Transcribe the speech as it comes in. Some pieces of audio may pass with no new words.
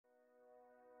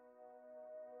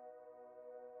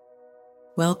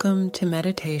Welcome to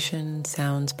Meditation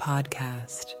Sounds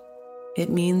Podcast. It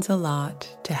means a lot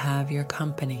to have your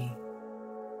company.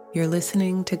 You're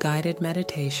listening to guided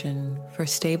meditation for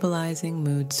stabilizing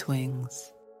mood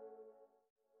swings.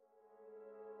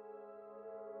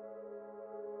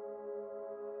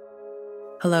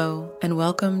 Hello, and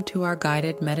welcome to our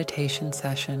guided meditation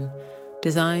session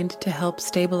designed to help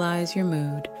stabilize your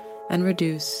mood and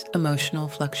reduce emotional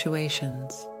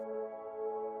fluctuations.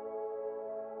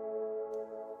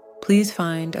 Please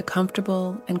find a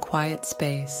comfortable and quiet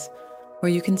space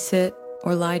where you can sit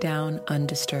or lie down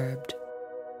undisturbed.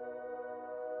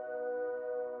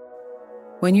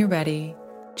 When you're ready,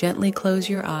 gently close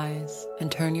your eyes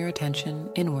and turn your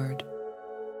attention inward.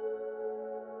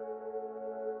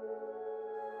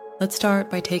 Let's start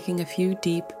by taking a few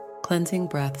deep, cleansing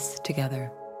breaths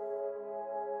together.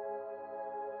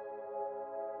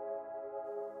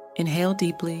 Inhale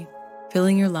deeply,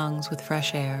 filling your lungs with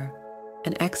fresh air,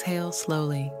 and exhale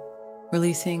slowly,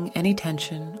 releasing any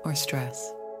tension or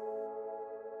stress.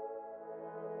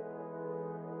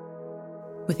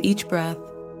 With each breath,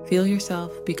 feel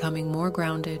yourself becoming more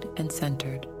grounded and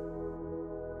centered.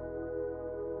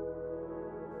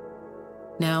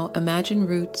 Now imagine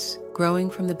roots growing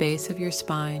from the base of your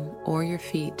spine or your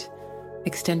feet,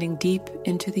 extending deep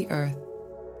into the earth,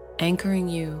 anchoring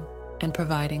you and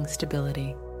providing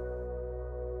stability.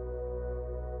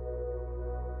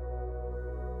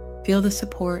 Feel the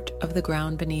support of the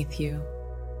ground beneath you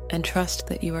and trust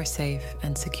that you are safe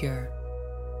and secure.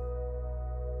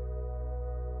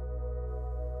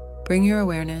 Bring your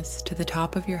awareness to the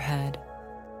top of your head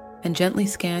and gently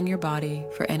scan your body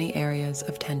for any areas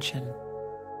of tension.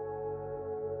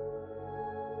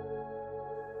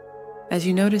 As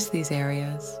you notice these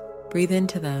areas, breathe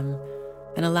into them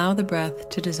and allow the breath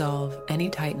to dissolve any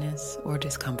tightness or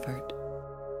discomfort.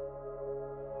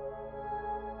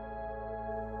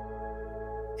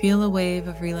 Feel a wave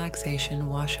of relaxation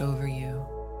wash over you,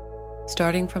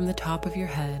 starting from the top of your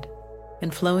head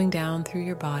and flowing down through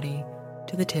your body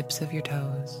to the tips of your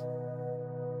toes.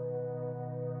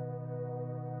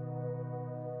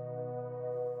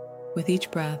 With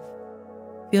each breath,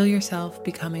 feel yourself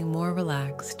becoming more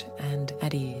relaxed and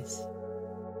at ease.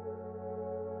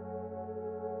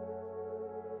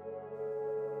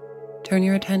 Turn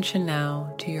your attention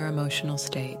now to your emotional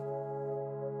state.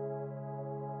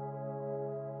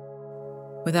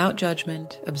 Without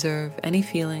judgment, observe any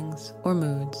feelings or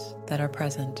moods that are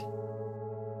present.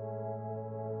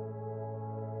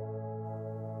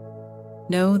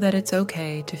 Know that it's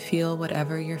okay to feel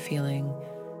whatever you're feeling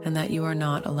and that you are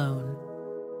not alone.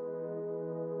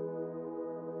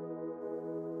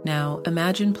 Now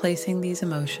imagine placing these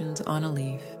emotions on a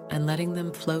leaf and letting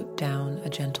them float down a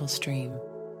gentle stream.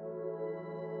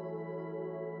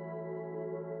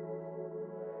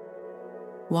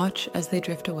 Watch as they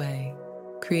drift away,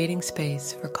 creating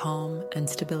space for calm and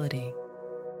stability.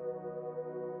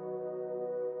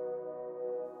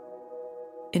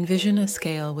 Envision a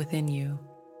scale within you,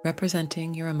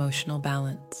 representing your emotional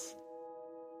balance.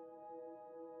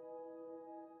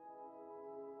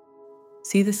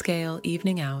 See the scale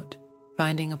evening out,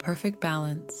 finding a perfect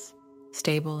balance,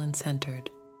 stable and centered.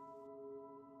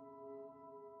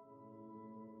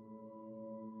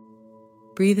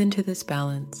 Breathe into this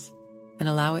balance and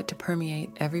allow it to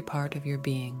permeate every part of your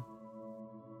being.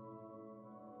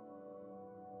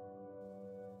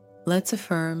 Let's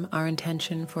affirm our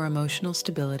intention for emotional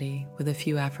stability with a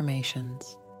few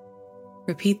affirmations.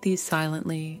 Repeat these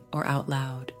silently or out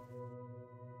loud.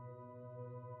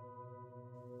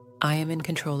 I am in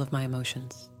control of my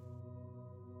emotions.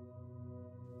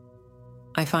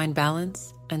 I find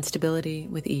balance and stability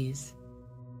with ease.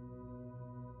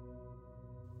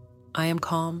 I am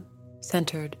calm,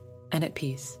 centered, and at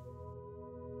peace.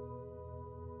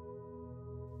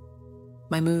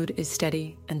 My mood is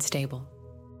steady and stable.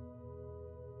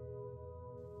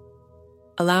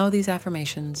 Allow these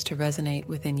affirmations to resonate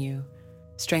within you,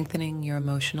 strengthening your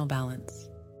emotional balance.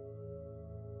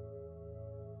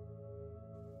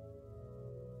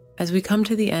 As we come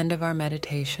to the end of our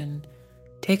meditation,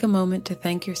 take a moment to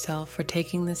thank yourself for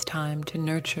taking this time to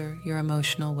nurture your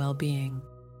emotional well-being.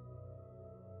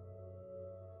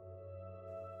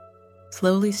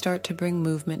 Slowly start to bring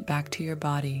movement back to your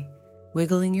body,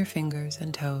 wiggling your fingers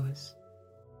and toes.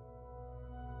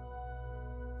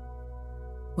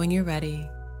 When you're ready,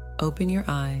 open your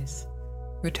eyes,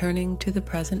 returning to the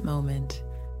present moment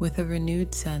with a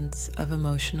renewed sense of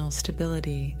emotional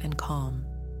stability and calm.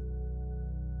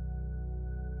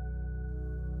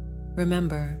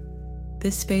 Remember,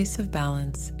 this space of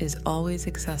balance is always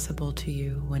accessible to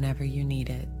you whenever you need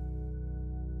it.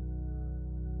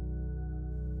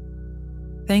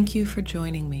 Thank you for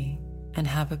joining me, and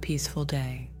have a peaceful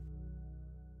day.